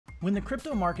When the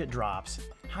crypto market drops,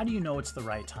 how do you know it's the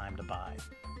right time to buy?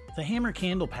 The hammer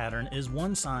candle pattern is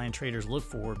one sign traders look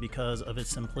for because of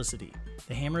its simplicity.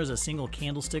 The hammer is a single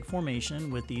candlestick formation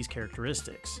with these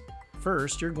characteristics.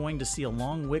 First, you're going to see a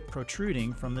long wick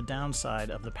protruding from the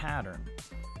downside of the pattern.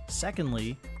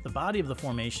 Secondly, the body of the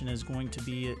formation is going to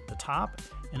be at the top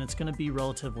and it's going to be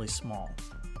relatively small.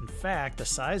 In fact, the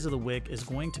size of the wick is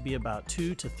going to be about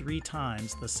 2 to 3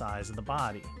 times the size of the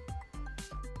body.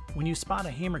 When you spot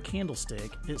a hammer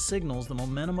candlestick, it signals the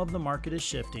momentum of the market is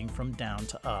shifting from down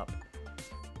to up.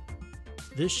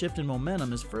 This shift in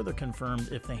momentum is further confirmed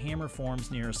if the hammer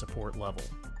forms near a support level.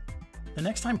 The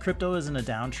next time crypto is in a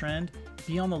downtrend,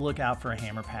 be on the lookout for a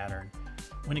hammer pattern.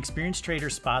 When experienced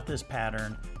traders spot this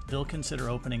pattern, they'll consider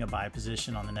opening a buy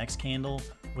position on the next candle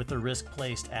with the risk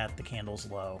placed at the candle's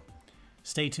low.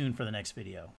 Stay tuned for the next video.